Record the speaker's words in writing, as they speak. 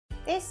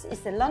This is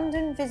the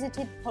London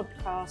Visited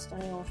podcast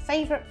on your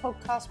favourite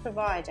podcast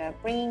provider,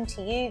 bringing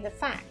to you the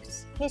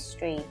facts,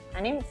 history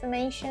and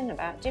information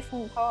about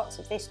different parts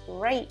of this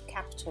great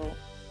capital.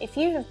 If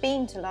you have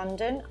been to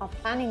London, are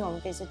planning on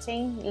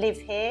visiting, live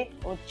here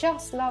or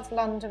just love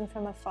London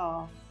from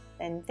afar,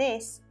 then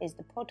this is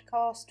the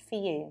podcast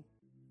for you.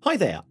 Hi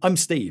there, I'm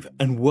Steve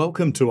and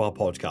welcome to our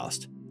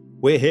podcast.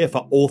 We're here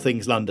for all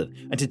things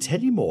London and to tell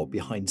you more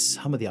behind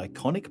some of the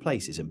iconic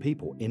places and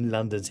people in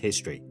London's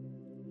history.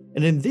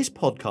 And in this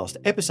podcast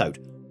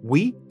episode,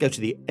 we go to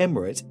the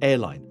Emirates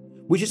Airline,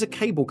 which is a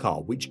cable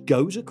car which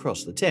goes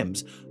across the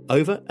Thames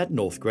over at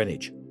North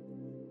Greenwich.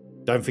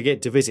 Don't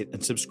forget to visit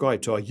and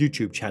subscribe to our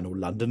YouTube channel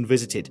London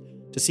Visited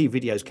to see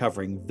videos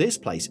covering this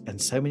place and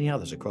so many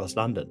others across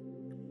London.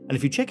 And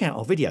if you check out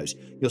our videos,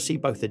 you'll see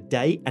both a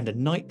day and a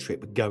night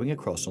trip going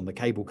across on the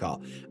cable car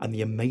and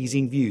the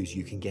amazing views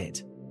you can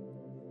get.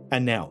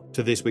 And now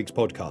to this week's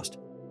podcast.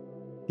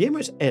 The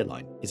Emirates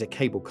Airline is a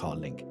cable car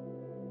link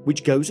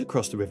which goes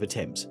across the River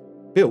Thames,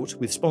 built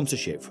with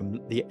sponsorship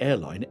from the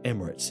airline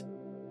Emirates.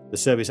 The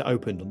service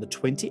opened on the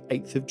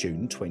 28th of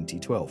June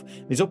 2012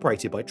 and is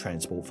operated by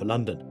Transport for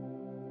London.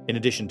 In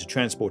addition to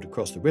transport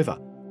across the river,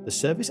 the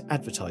service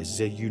advertises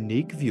a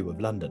unique view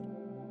of London.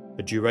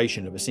 The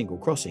duration of a single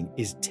crossing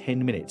is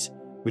 10 minutes,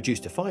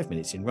 reduced to 5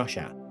 minutes in rush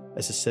hour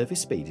as the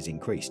service speed is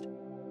increased.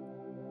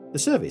 The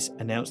service,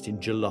 announced in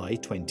July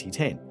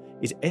 2010,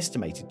 is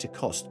estimated to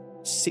cost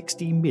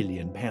 £60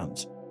 million,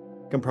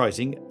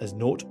 comprising a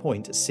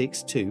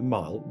 0.62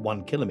 mile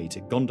 1 kilometre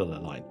gondola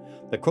line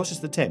that crosses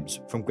the Thames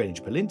from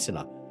Greenwich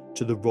Peninsula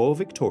to the Royal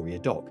Victoria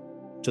Dock,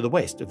 to the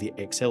west of the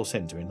ExCeL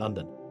Centre in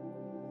London.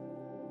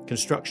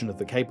 Construction of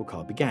the cable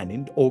car began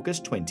in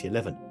August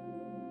 2011.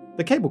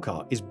 The cable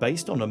car is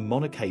based on a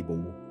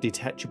monocable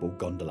detachable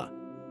gondola,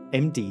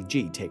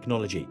 MDG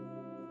technology,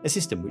 a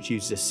system which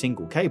uses a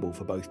single cable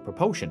for both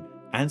propulsion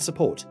and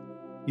support,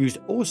 used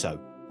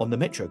also on the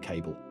Metro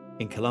cable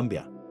in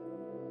Colombia.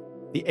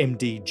 The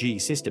MDG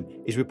system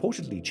is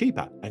reportedly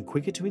cheaper and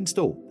quicker to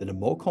install than a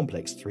more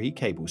complex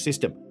 3-cable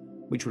system,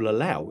 which will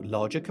allow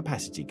larger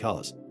capacity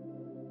cars.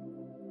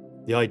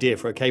 The idea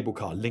for a cable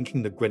car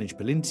linking the Greenwich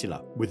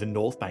Peninsula with the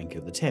north bank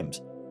of the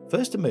Thames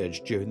first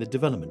emerged during the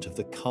development of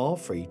the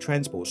car-free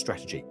transport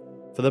strategy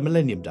for the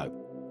Millennium Dome,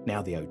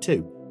 now the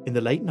O2, in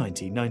the late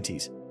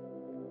 1990s.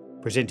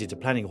 Presented to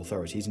planning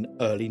authorities in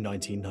early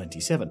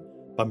 1997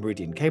 by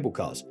Meridian Cable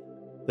Cars,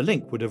 the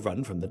link would have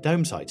run from the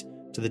Dome site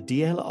to the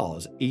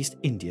DLR's East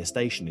India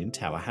Station in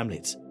Tower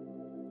Hamlets.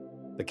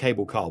 The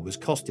cable car was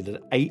costed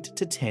at £8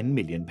 to £10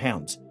 million,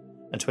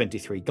 and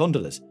 23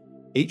 gondolas,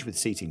 each with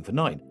seating for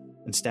 9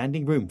 and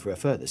standing room for a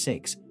further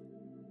 6,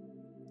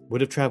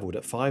 would have travelled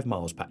at 5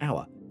 miles per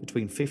hour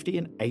between 50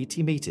 and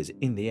 80 metres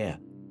in the air,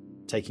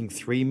 taking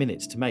 3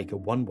 minutes to make a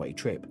one-way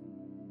trip.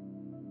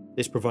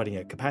 This providing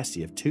a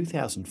capacity of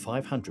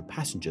 2,500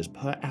 passengers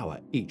per hour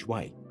each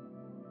way.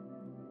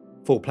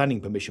 Full planning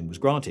permission was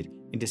granted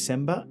in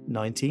December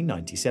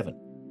 1997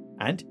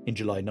 and in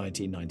July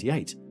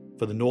 1998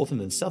 for the northern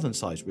and southern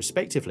sides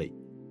respectively,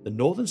 the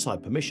northern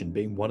side permission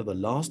being one of the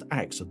last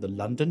acts of the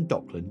London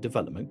Dockland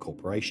Development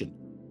Corporation.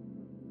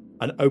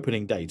 An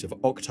opening date of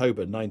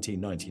October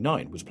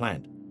 1999 was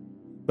planned,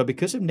 but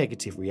because of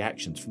negative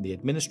reactions from the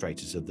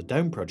administrators of the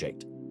Dome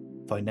project,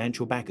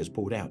 financial backers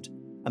pulled out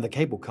and the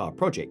cable car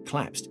project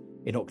collapsed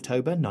in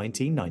October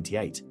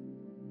 1998.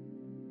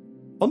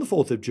 On the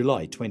 4th of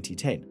July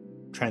 2010,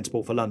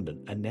 Transport for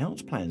London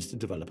announced plans to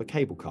develop a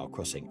cable car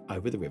crossing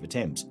over the River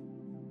Thames,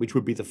 which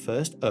would be the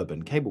first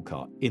urban cable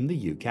car in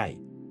the UK.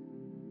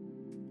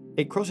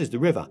 It crosses the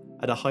river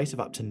at a height of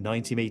up to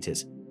 90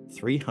 metres,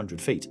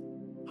 300 feet,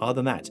 higher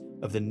than that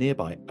of the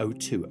nearby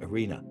O2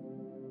 Arena.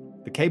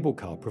 The cable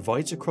car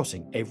provides a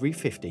crossing every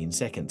 15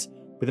 seconds,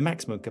 with a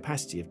maximum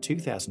capacity of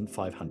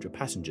 2,500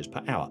 passengers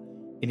per hour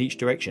in each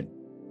direction,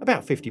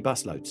 about 50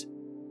 bus loads.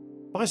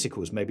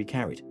 Bicycles may be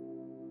carried.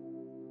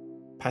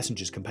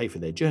 Passengers can pay for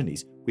their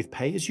journeys with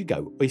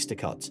pay-as-you-go Oyster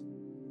cards.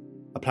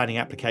 A planning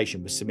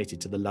application was submitted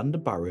to the London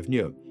Borough of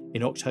Newham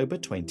in October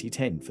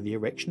 2010 for the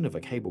erection of a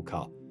cable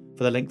car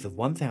for the length of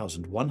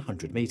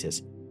 1,100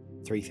 metres,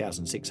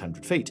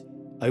 3,600 feet,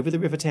 over the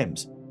River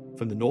Thames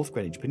from the North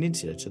Greenwich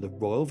Peninsula to the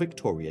Royal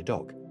Victoria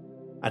Dock,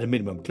 at a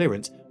minimum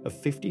clearance of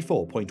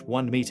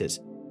 54.1 metres,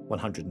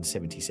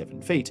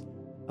 177 feet,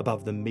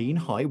 above the mean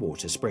high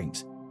water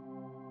springs.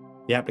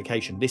 The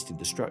application listed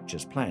the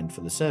structures planned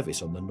for the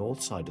service on the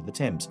north side of the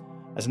Thames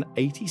as an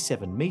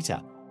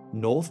 87-metre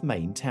North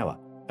Main Tower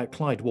at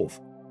Clyde Wharf,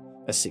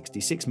 a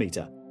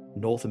 66-metre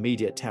North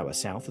Immediate Tower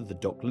south of the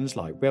Docklands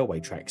Light Railway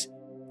tracks,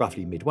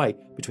 roughly midway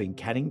between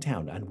Canning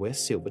Town and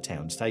West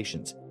Silvertown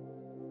stations,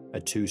 a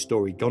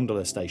 2-storey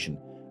gondola station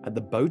at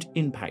the Boat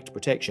Impact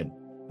Protection,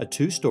 a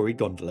 2-storey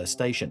gondola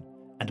station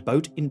and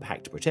boat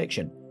impact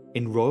protection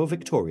in Royal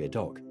Victoria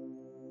Dock.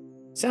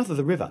 South of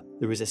the river,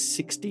 there is a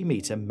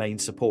 60-metre main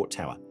support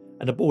tower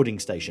and a boarding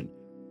station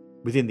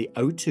within the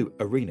O2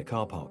 Arena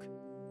car park.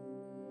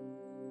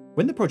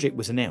 When the project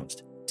was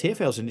announced,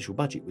 TfL's initial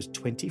budget was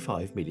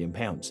 £25 million.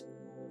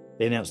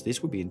 They announced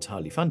this would be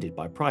entirely funded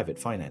by private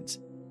finance.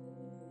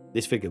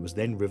 This figure was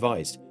then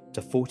revised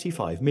to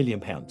 £45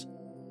 million,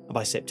 and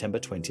by September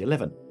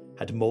 2011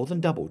 had more than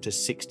doubled to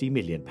 £60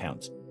 million,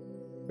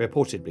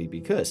 reportedly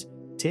because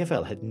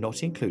TfL had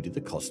not included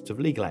the costs of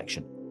legal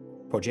action,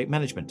 project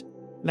management,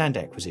 land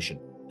acquisition,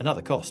 and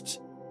other costs.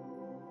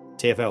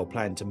 TfL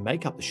planned to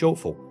make up the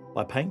shortfall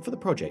by paying for the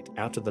project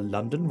out of the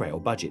London Rail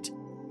budget,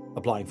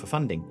 applying for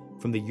funding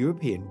from the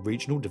European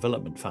Regional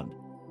Development Fund,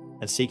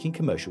 and seeking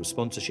commercial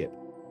sponsorship.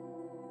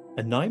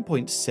 A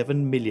 €9.7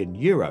 million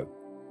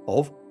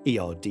of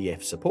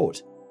ERDF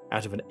support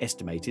out of an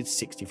estimated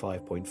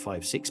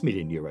 €65.56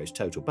 million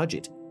total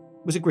budget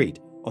was agreed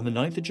on the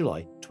 9th of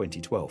July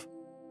 2012.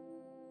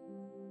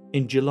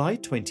 In July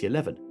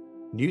 2011,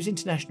 News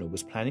International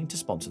was planning to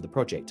sponsor the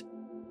project,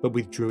 but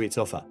withdrew its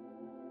offer.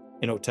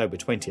 In October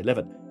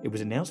 2011, it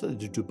was announced that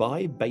the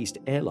Dubai-based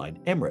airline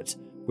Emirates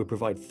would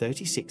provide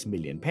 £36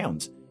 million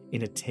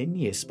in a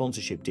 10-year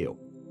sponsorship deal,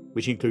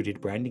 which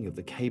included branding of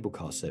the cable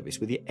car service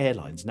with the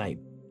airline's name.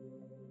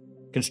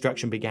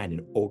 Construction began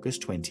in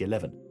August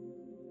 2011,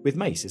 with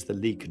Mace as the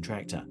lead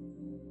contractor.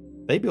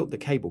 They built the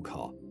cable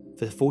car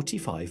for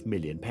 £45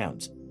 million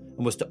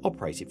and was to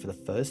operate it for the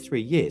first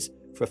 3 years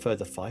for a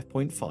further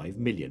 £5.5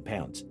 million.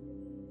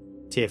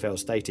 TfL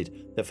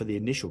stated that for the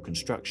initial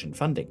construction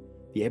funding,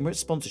 the Emirates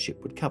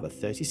sponsorship would cover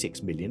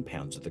 £36 million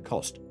of the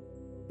cost,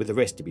 with the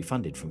rest to be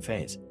funded from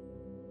fares.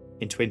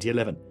 In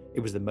 2011, it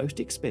was the most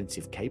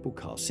expensive cable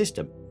car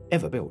system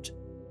ever built.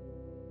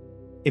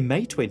 In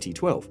May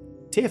 2012,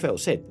 TfL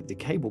said that the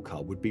cable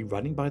car would be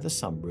running by the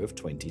summer of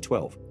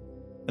 2012,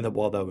 and that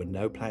while there were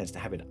no plans to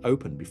have it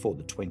open before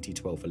the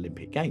 2012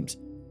 Olympic Games,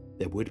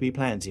 there would be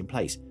plans in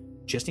place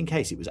just in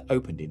case it was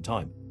opened in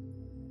time.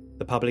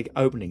 The public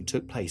opening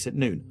took place at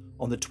noon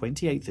on the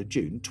 28th of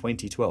June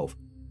 2012,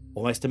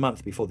 almost a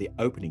month before the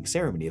opening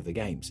ceremony of the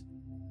Games.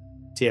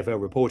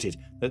 TfL reported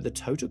that the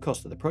total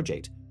cost of the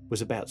project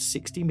was about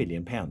 £60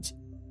 million,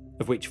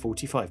 of which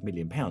 £45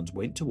 million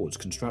went towards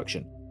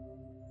construction.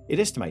 It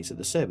estimates that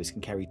the service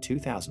can carry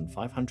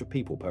 2,500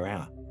 people per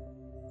hour.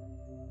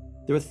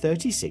 There are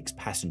 36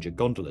 passenger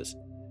gondolas,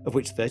 of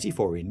which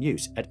 34 are in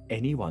use at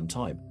any one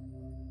time,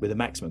 with a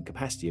maximum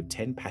capacity of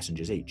 10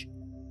 passengers each.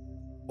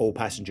 All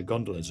passenger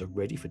gondolas are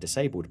ready for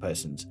disabled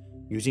persons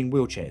using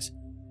wheelchairs,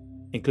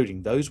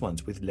 including those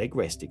ones with leg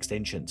rest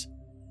extensions.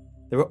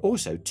 There are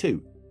also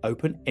 2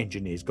 open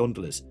engineers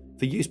gondolas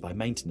for use by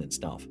maintenance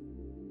staff.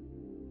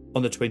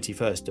 On the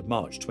 21st of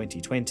March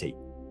 2020,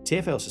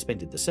 TfL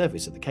suspended the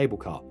service of the cable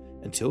car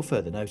until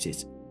further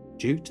notice,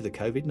 due to the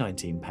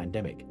COVID-19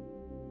 pandemic.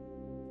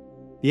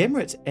 The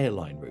Emirates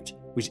airline route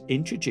was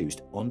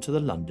introduced onto the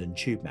London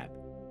Tube map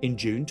in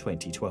June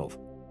 2012.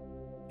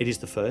 It is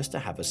the first to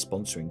have a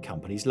sponsoring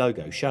company's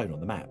logo shown on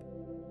the map.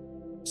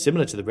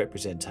 Similar to the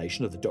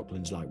representation of the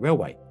Docklands Light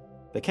Railway,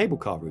 the cable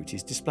car route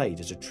is displayed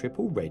as a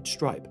triple red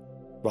stripe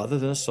rather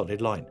than a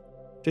solid line,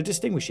 to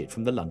distinguish it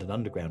from the London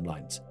Underground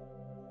lines.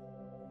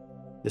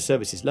 The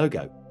service's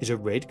logo is a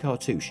red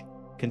cartouche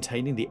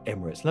containing the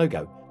Emirates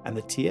logo and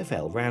the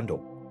TfL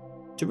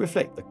roundel, to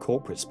reflect the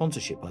corporate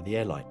sponsorship by the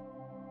airline.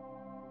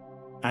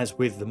 As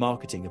with the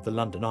marketing of the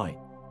London Eye,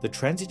 the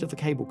transit of the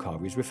cable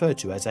car is referred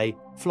to as a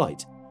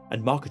flight,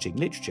 and marketing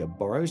literature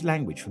borrows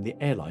language from the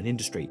airline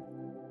industry,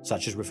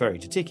 such as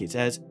referring to tickets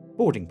as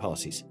boarding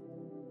passes.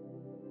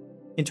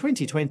 In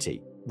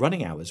 2020,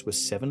 running hours were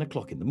 7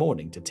 o'clock in the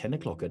morning to 10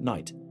 o'clock at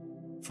night,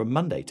 from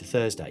Monday to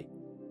Thursday,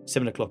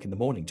 7 o'clock in the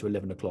morning to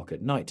 11 o'clock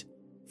at night,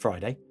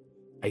 Friday,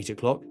 8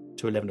 o'clock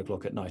to 11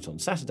 o'clock at night on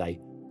Saturday,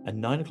 and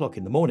 9 o'clock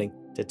in the morning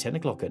to 10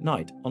 o'clock at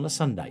night on a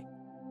Sunday,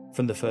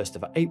 from the 1st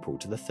of April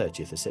to the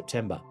 30th of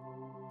September,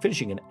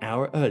 finishing an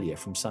hour earlier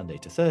from Sunday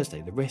to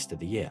Thursday the rest of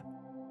the year.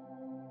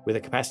 With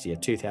a capacity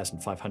of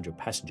 2,500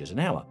 passengers an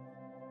hour,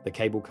 the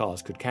cable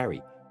cars could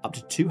carry up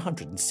to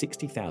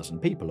 260,000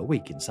 people a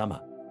week in summer.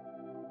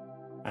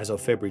 As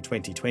of February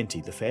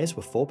 2020, the fares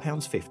were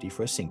 £4.50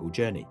 for a single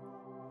journey,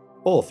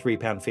 or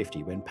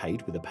 £3.50 when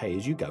paid with a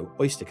pay-as-you-go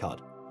Oyster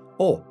card,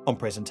 or on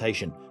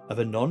presentation of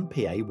a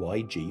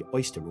non-PAYG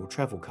Oyster or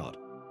travel card.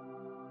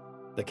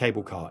 The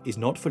cable car is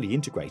not fully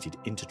integrated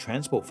into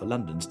Transport for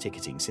London's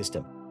ticketing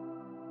system.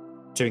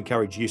 To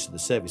encourage use of the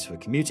service for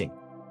commuting,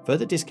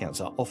 further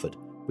discounts are offered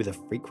with a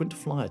frequent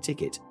flyer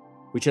ticket,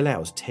 which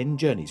allows 10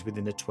 journeys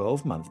within a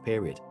 12-month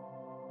period.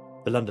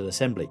 The London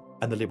Assembly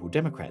and the Liberal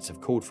Democrats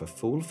have called for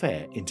full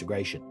fare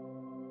integration.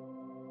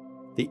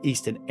 The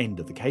eastern end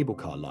of the cable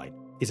car line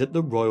is at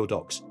the Royal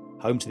Docks,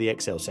 home to the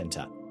Excel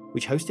Centre,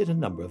 which hosted a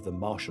number of the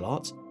martial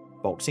arts,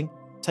 boxing,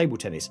 table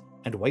tennis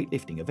and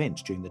weightlifting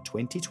events during the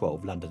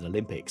 2012 London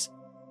Olympics.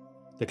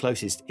 The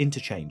closest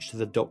interchange to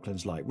the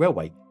Docklands Light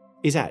Railway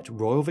is at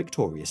Royal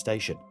Victoria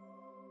Station.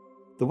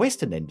 The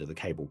western end of the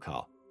cable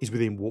car is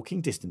within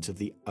walking distance of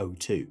the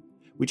O2,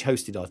 which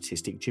hosted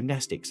artistic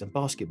gymnastics and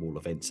basketball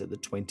events at the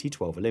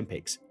 2012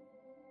 Olympics.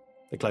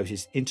 The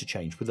closest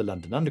interchange with the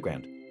London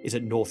Underground is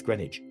at North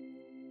Greenwich.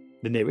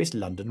 The nearest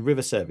London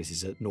River service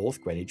is at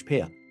North Greenwich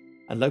Pier,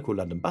 and local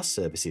London bus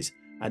services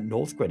at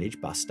North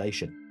Greenwich Bus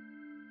Station.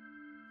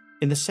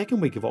 In the second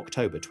week of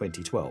October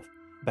 2012,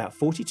 about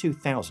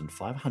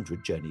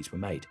 42,500 journeys were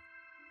made.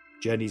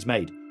 journeys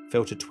made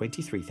fell to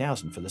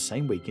 23,000 for the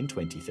same week in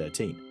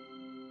 2013.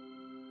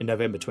 In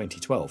November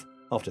 2012,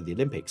 after the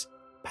Olympics,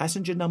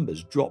 passenger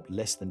numbers dropped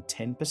less than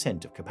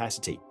 10% of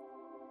capacity.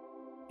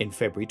 In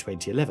February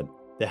 2011,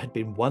 there had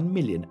been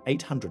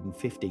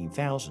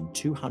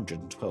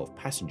 1,815,212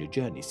 passenger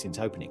journeys since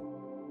opening.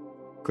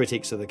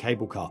 Critics of the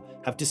cable car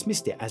have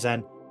dismissed it as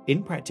an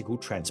impractical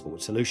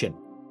transport solution,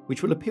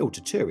 which will appeal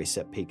to tourists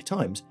at peak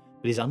times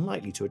but is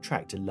unlikely to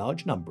attract a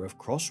large number of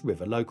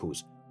cross-river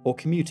locals or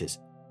commuters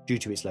due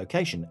to its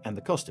location and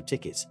the cost of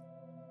tickets.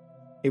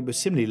 It was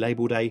similarly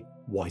labelled a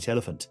white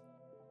elephant.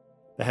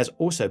 There has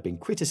also been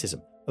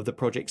criticism of the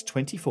project's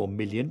 £24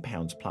 million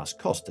plus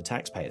cost to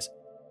taxpayers,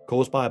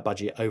 caused by a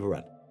budget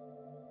overrun.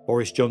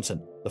 Boris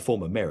Johnson, the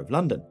former Mayor of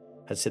London,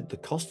 had said the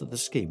cost of the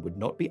scheme would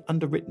not be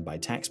underwritten by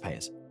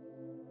taxpayers.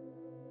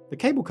 The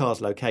cable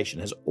car's location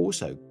has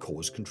also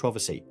caused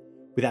controversy,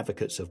 with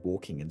advocates of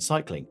walking and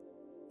cycling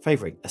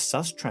favouring a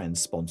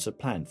Sustrans-sponsored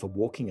plan for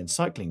walking and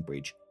cycling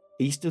bridge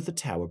east of the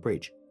Tower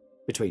Bridge,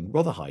 between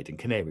Rotherhithe and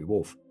Canary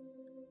Wharf.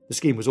 The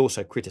scheme was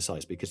also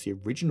criticised because the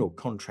original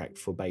contract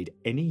forbade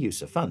any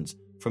use of funds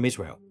from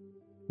Israel,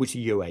 which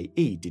the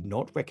UAE did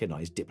not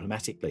recognise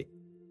diplomatically.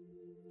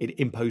 It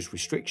imposed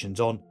restrictions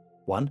on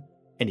 1.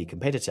 Any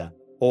competitor,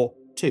 or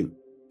 2.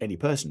 Any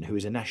person who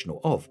is a national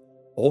of,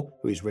 or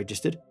who is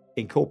registered,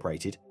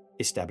 incorporated,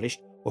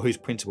 established, or whose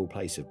principal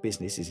place of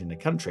business is in a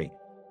country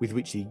with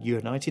which the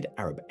United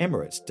Arab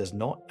Emirates does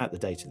not at the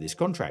date of this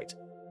contract,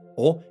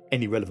 or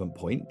any relevant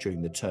point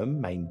during the term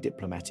main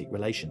diplomatic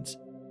relations.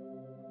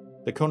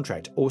 The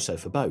contract also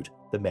forbade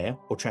the Mayor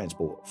or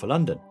Transport for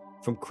London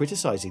from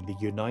criticising the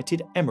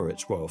United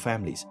Emirates royal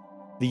families,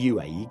 the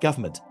UAE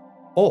government,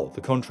 or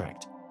the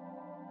contract.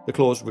 The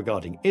clause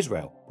regarding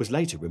Israel was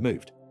later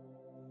removed.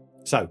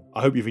 So,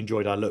 I hope you've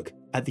enjoyed our look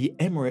at the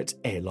Emirates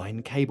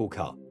airline cable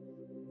car.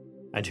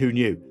 And who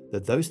knew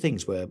that those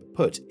things were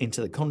put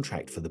into the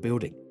contract for the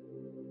building?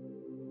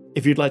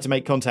 If you'd like to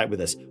make contact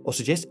with us or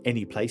suggest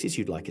any places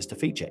you'd like us to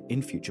feature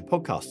in future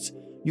podcasts,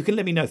 you can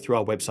let me know through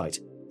our website,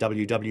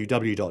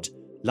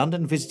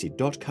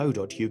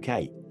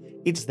 www.londonvisited.co.uk.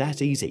 It's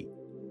that easy.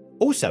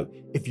 Also,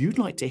 if you'd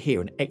like to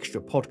hear an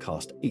extra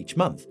podcast each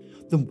month,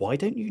 then why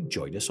don't you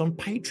join us on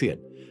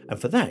Patreon?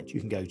 And for that, you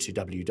can go to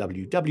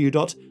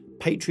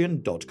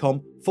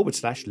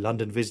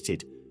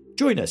www.patreon.com/LondonVisited.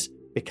 Join us,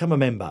 become a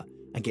member,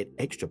 and get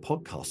extra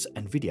podcasts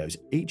and videos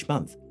each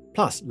month,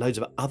 plus loads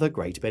of other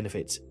great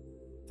benefits.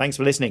 Thanks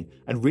for listening,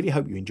 and really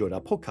hope you enjoyed our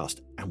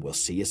podcast, and we'll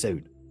see you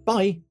soon.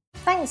 Bye!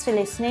 Thanks for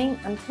listening,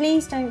 and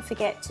please don't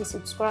forget to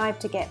subscribe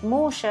to get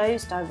more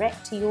shows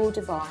direct to your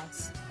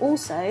device.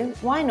 Also,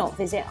 why not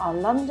visit our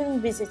London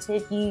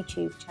Visited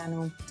YouTube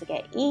channel to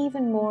get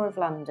even more of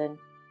London.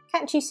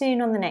 Catch you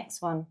soon on the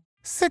next one.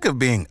 Sick of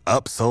being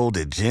upsold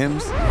at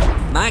gyms?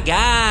 My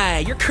guy,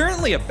 you're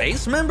currently a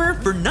base member?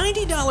 For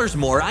 $90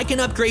 more, I can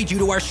upgrade you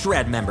to our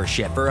Shred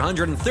membership. For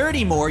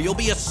 $130 more, you'll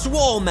be a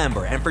Swole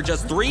member. And for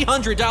just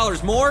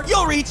 $300 more,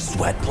 you'll reach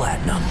Sweat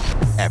Platinum.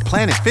 At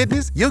Planet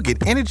Fitness, you'll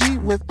get energy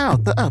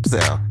without the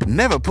upsell.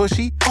 Never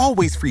pushy,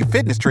 always free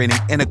fitness training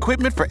and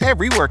equipment for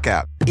every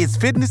workout. It's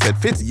fitness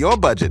that fits your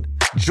budget.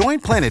 Join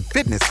Planet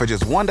Fitness for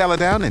just $1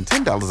 down and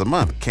 $10 a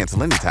month.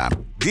 Cancel anytime.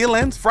 Deal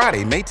ends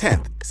Friday, May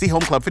 10th. See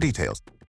Home Club for details.